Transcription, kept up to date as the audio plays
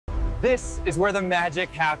This is where the magic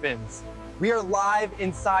happens. We are live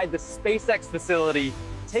inside the SpaceX facility,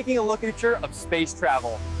 taking a look at the future of space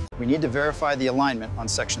travel. We need to verify the alignment on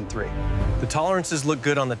section 3. The tolerances look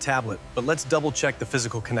good on the tablet, but let's double check the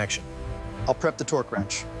physical connection. I'll prep the torque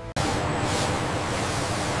wrench.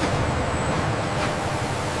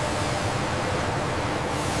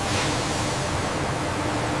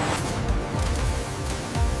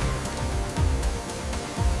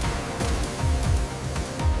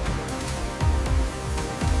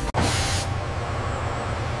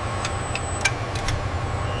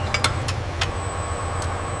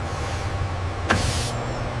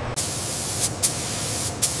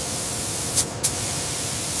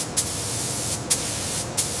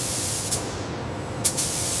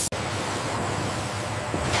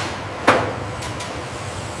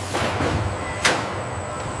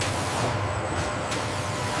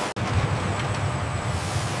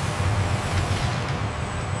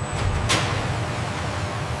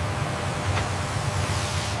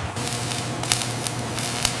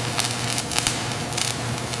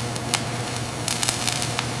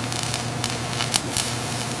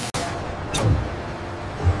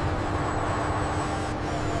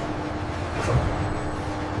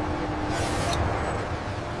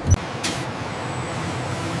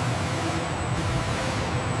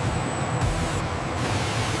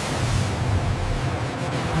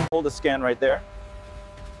 Hold a scan right there.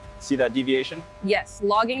 See that deviation? Yes,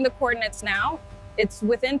 logging the coordinates now. It's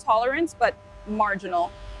within tolerance, but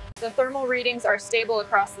marginal. The thermal readings are stable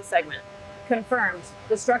across the segment. Confirmed.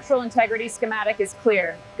 The structural integrity schematic is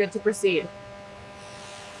clear. Good to proceed.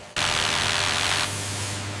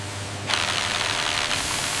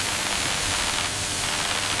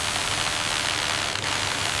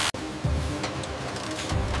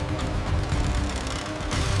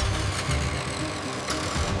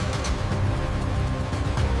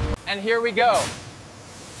 And here we go.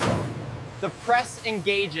 The press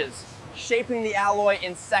engages, shaping the alloy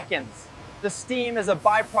in seconds. The steam is a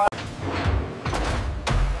byproduct.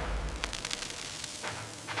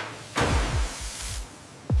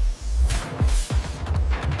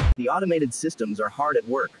 The automated systems are hard at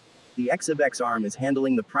work. The X arm is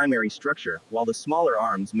handling the primary structure, while the smaller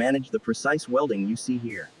arms manage the precise welding you see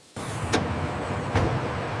here.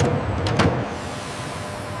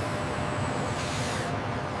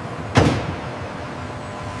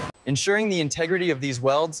 Ensuring the integrity of these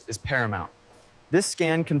welds is paramount. This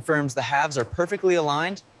scan confirms the halves are perfectly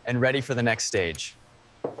aligned and ready for the next stage.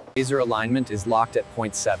 Laser alignment is locked at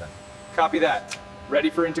 0.7. Copy that. Ready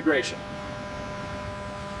for integration.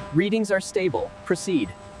 Readings are stable. Proceed.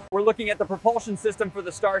 We're looking at the propulsion system for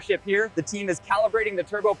the Starship here. The team is calibrating the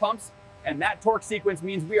turbopumps, and that torque sequence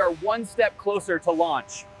means we are one step closer to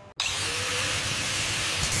launch.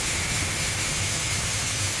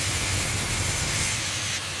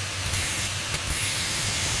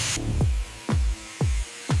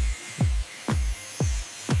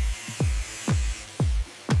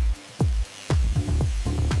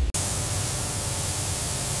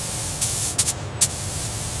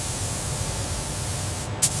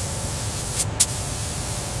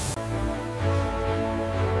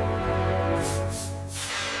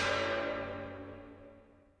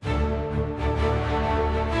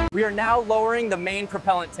 We are now lowering the main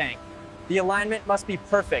propellant tank. The alignment must be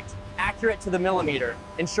perfect, accurate to the millimeter,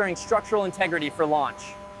 ensuring structural integrity for launch.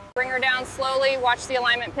 Bring her down slowly. Watch the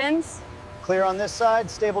alignment pins. Clear on this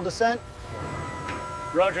side, stable descent.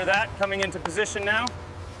 Roger that. Coming into position now.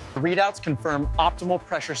 The readouts confirm optimal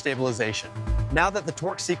pressure stabilization. Now that the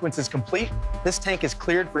torque sequence is complete, this tank is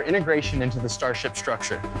cleared for integration into the Starship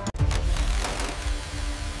structure.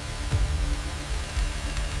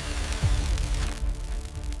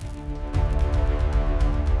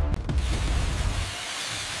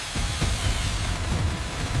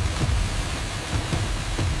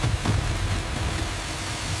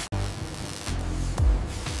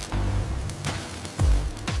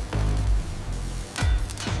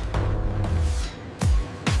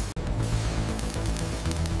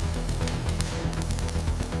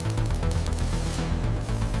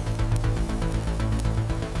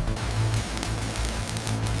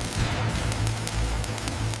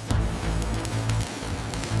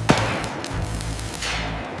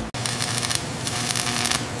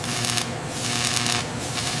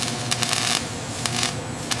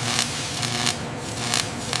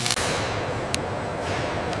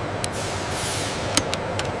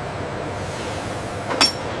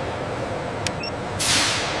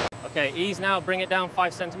 Okay, ease now, bring it down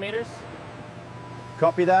 5 centimeters.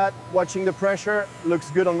 Copy that. Watching the pressure. Looks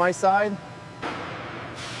good on my side.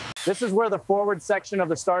 This is where the forward section of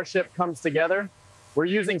the Starship comes together. We're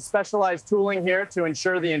using specialized tooling here to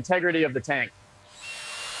ensure the integrity of the tank.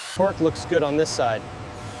 Torque looks good on this side.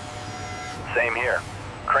 Same here.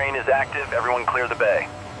 Crane is active, everyone clear the bay.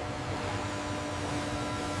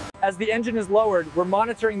 As the engine is lowered, we're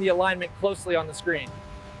monitoring the alignment closely on the screen.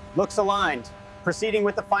 Looks aligned. Proceeding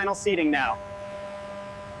with the final seating now.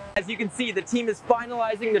 As you can see, the team is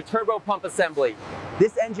finalizing the turbopump assembly.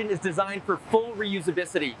 This engine is designed for full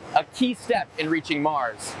reusability, a key step in reaching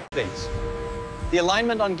Mars. The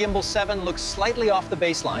alignment on gimbal 7 looks slightly off the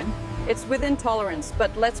baseline. It's within tolerance,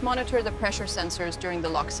 but let's monitor the pressure sensors during the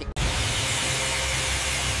lock sequence.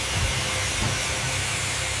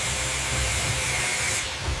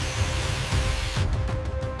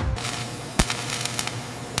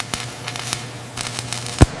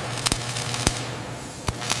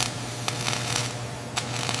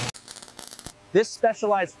 This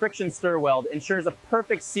specialized friction stir weld ensures a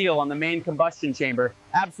perfect seal on the main combustion chamber,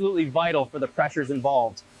 absolutely vital for the pressures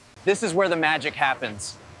involved. This is where the magic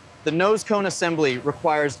happens. The nose cone assembly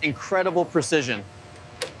requires incredible precision.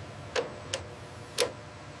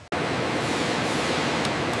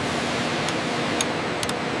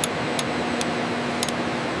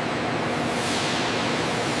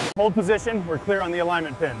 Hold position, we're clear on the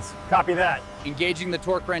alignment pins. Copy that. Engaging the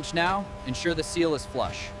torque wrench now, ensure the seal is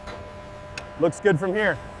flush. Looks good from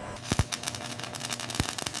here.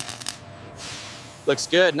 Looks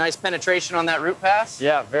good. Nice penetration on that root pass.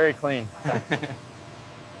 Yeah, very clean.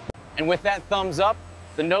 And with that thumbs up,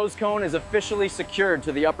 the nose cone is officially secured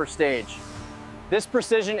to the upper stage. This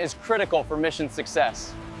precision is critical for mission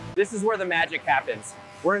success. This is where the magic happens.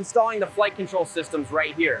 We're installing the flight control systems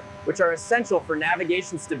right here, which are essential for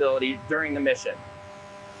navigation stability during the mission.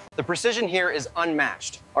 The precision here is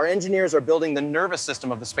unmatched. Our engineers are building the nervous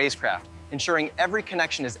system of the spacecraft, ensuring every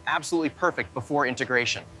connection is absolutely perfect before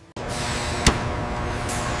integration.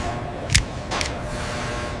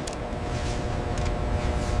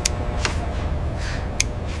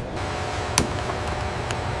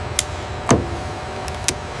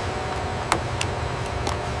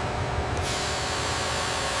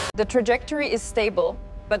 The trajectory is stable,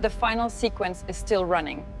 but the final sequence is still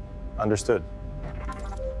running. Understood.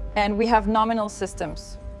 And we have nominal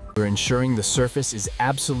systems. We're ensuring the surface is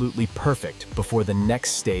absolutely perfect before the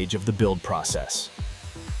next stage of the build process.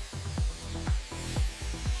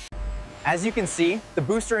 As you can see, the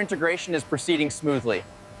booster integration is proceeding smoothly.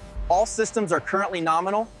 All systems are currently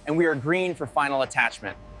nominal, and we are green for final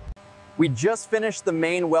attachment. We just finished the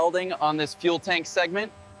main welding on this fuel tank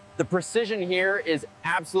segment. The precision here is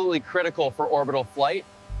absolutely critical for orbital flight.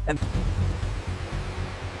 And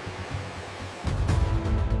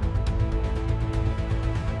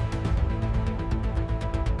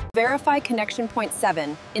Verify connection point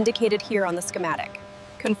 7, indicated here on the schematic.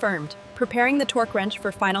 Confirmed. Preparing the torque wrench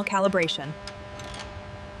for final calibration.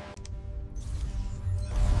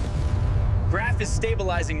 graph is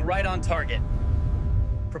stabilizing right on target.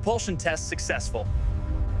 Propulsion test successful.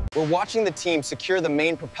 We're watching the team secure the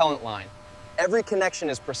main propellant line. Every connection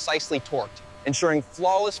is precisely torqued, ensuring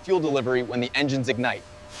flawless fuel delivery when the engines ignite.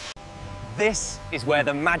 This is where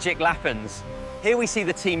the magic happens. Here we see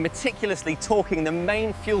the team meticulously torquing the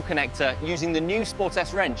main fuel connector using the new Sport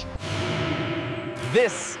S wrench.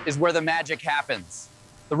 This is where the magic happens.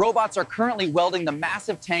 The robots are currently welding the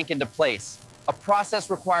massive tank into place, a process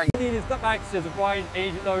requiring This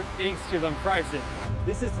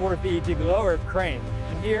is for the lower crane.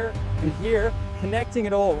 And here, connecting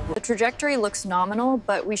it all. The trajectory looks nominal,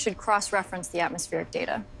 but we should cross-reference the atmospheric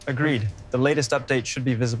data. Agreed. The latest update should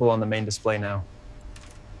be visible on the main display now.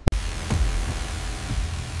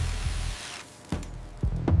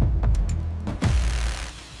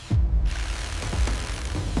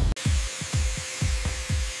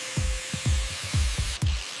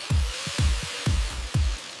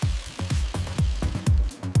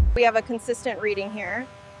 We have a consistent reading here.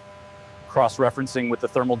 Cross-referencing with the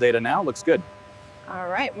thermal data now looks good. All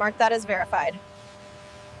right, mark that as verified.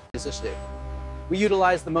 We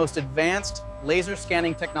utilize the most advanced laser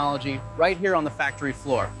scanning technology right here on the factory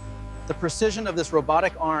floor. The precision of this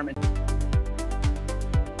robotic arm and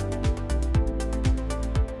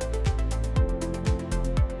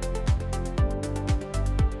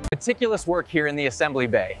meticulous work here in the assembly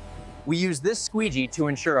bay. We use this squeegee to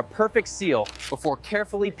ensure a perfect seal before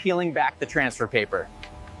carefully peeling back the transfer paper.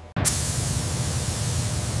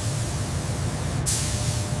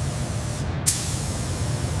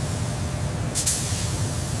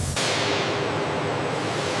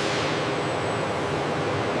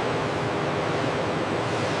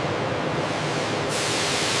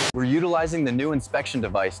 We're utilizing the new inspection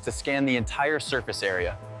device to scan the entire surface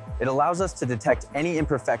area. It allows us to detect any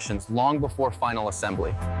imperfections long before final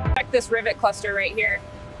assembly. Check this rivet cluster right here.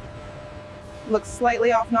 Looks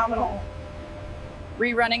slightly off nominal.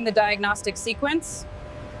 Rerunning the diagnostic sequence.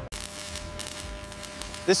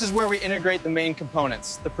 This is where we integrate the main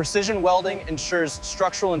components. The precision welding ensures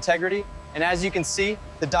structural integrity, and as you can see,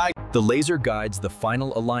 the laser guides the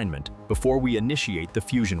final alignment before we initiate the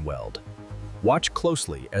fusion weld. Watch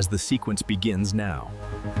closely as the sequence begins now.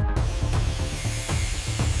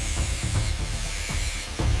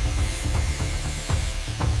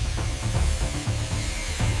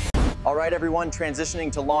 All right, everyone,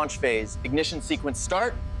 transitioning to launch phase. Ignition sequence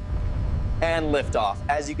start and liftoff.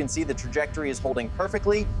 As you can see, the trajectory is holding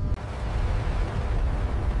perfectly.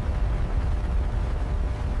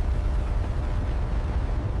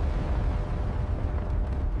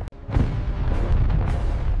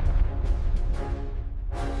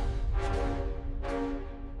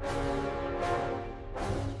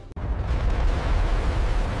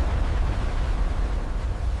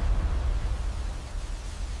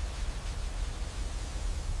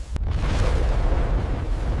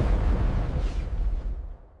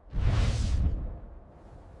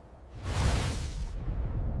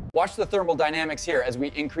 Watch the thermal dynamics here as we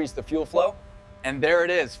increase the fuel flow. And there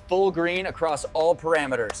it is, full green across all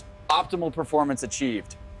parameters. Optimal performance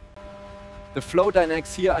achieved. The flow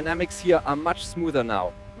dynamics here are much smoother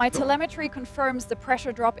now. My telemetry confirms the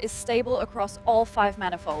pressure drop is stable across all 5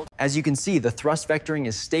 manifolds. As you can see, the thrust vectoring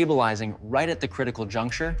is stabilizing right at the critical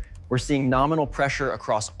juncture. We're seeing nominal pressure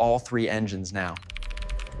across all 3 engines now.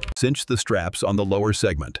 Cinch the straps on the lower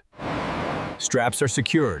segment. Straps are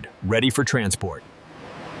secured, ready for transport.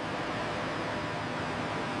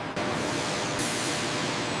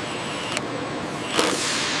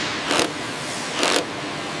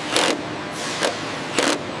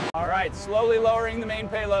 All right, slowly lowering the main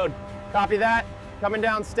payload. Copy that. Coming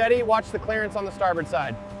down steady. Watch the clearance on the starboard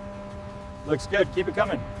side. Looks good. Keep it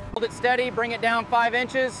coming. Hold it steady. Bring it down 5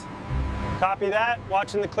 inches. Copy that.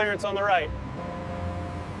 Watching the clearance on the right.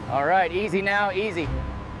 All right, easy now, easy.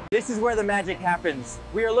 This is where the magic happens.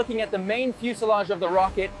 We are looking at the main fuselage of the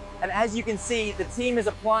rocket, and as you can see, the team is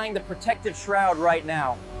applying the protective shroud right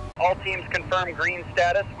now. All teams confirm green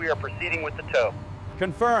status. We are proceeding with the tow.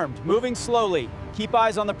 Confirmed. Moving slowly. Keep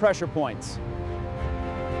eyes on the pressure points.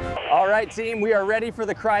 All right, team, we are ready for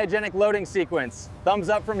the cryogenic loading sequence. Thumbs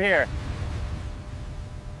up from here.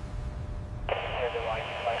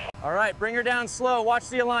 All right, bring her down slow. Watch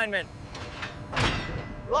the alignment.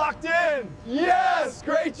 Locked in! Yes!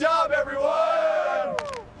 Great job, everyone!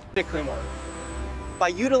 By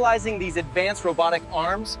utilizing these advanced robotic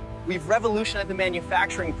arms, we've revolutionized the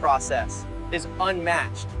manufacturing process. It is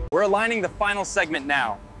unmatched. We're aligning the final segment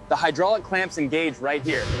now. The hydraulic clamps engage right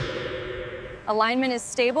here. Alignment is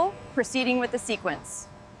stable, proceeding with the sequence.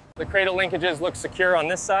 The cradle linkages look secure on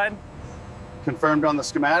this side. Confirmed on the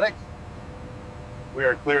schematic. We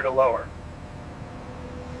are clear to lower.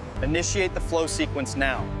 Initiate the flow sequence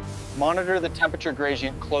now. Monitor the temperature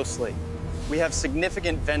gradient closely. We have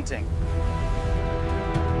significant venting.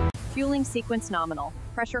 Fueling sequence nominal.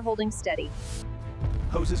 Pressure holding steady.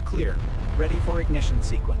 Hose is clear. Ready for ignition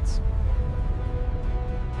sequence.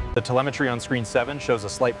 The telemetry on screen 7 shows a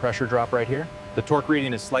slight pressure drop right here. The torque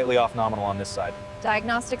reading is slightly off nominal on this side.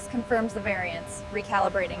 Diagnostics confirms the variance.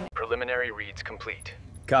 Recalibrating. Preliminary reads complete.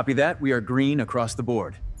 Copy that. We are green across the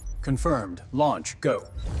board. Confirmed. Launch. Go.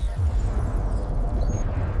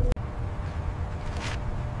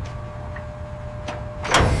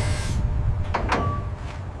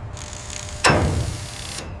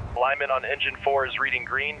 Alignment on engine 4 is reading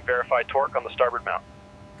green. Verify torque on the starboard mount.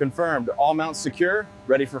 Confirmed. All mounts secure.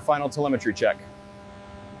 Ready for final telemetry check.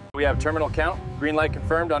 We have terminal count. Green light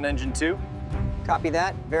confirmed on engine 2. Copy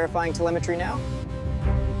that. Verifying telemetry now.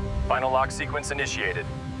 Final lock sequence initiated.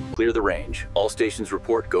 Clear the range. All stations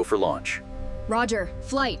report go for launch. Roger.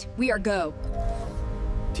 Flight. We are go.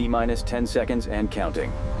 T-minus 10 seconds and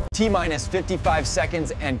counting. T-minus 55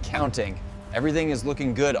 seconds and counting. Everything is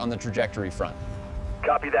looking good on the trajectory front.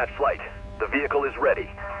 Copy that, flight. The vehicle is ready.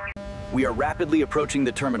 We are rapidly approaching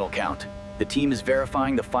the terminal count. The team is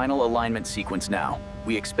verifying the final alignment sequence now.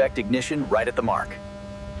 We expect ignition right at the mark.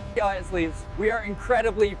 Guys, we are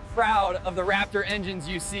incredibly proud of the Raptor engines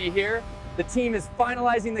you see here. The team is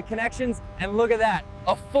finalizing the connections, and look at that,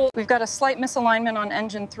 We've got a slight misalignment on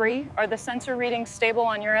engine 3. Are the sensor readings stable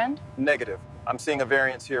on your end? Negative. I'm seeing a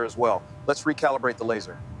variance here as well. Let's recalibrate the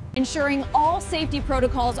laser. Ensuring all safety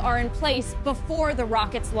protocols are in place before the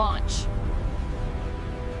rocket's launch.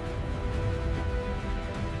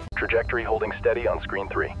 Trajectory holding steady on screen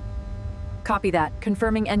 3. Copy that.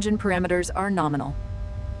 Confirming engine parameters are nominal.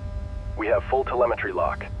 We have full telemetry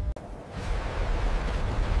lock.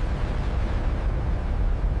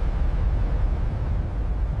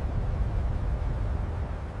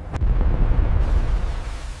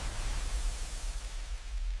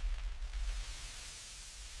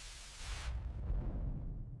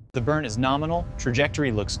 The burn is nominal,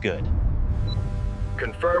 trajectory looks good.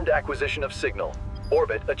 Confirmed acquisition of signal.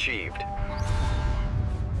 Orbit achieved.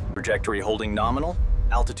 Trajectory holding nominal,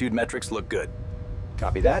 altitude metrics look good.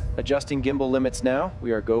 Copy that. Adjusting gimbal limits now.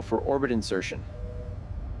 We are go for orbit insertion.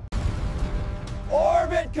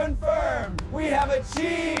 Orbit confirmed! We have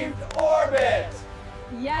achieved orbit!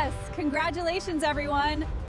 Yes, congratulations everyone!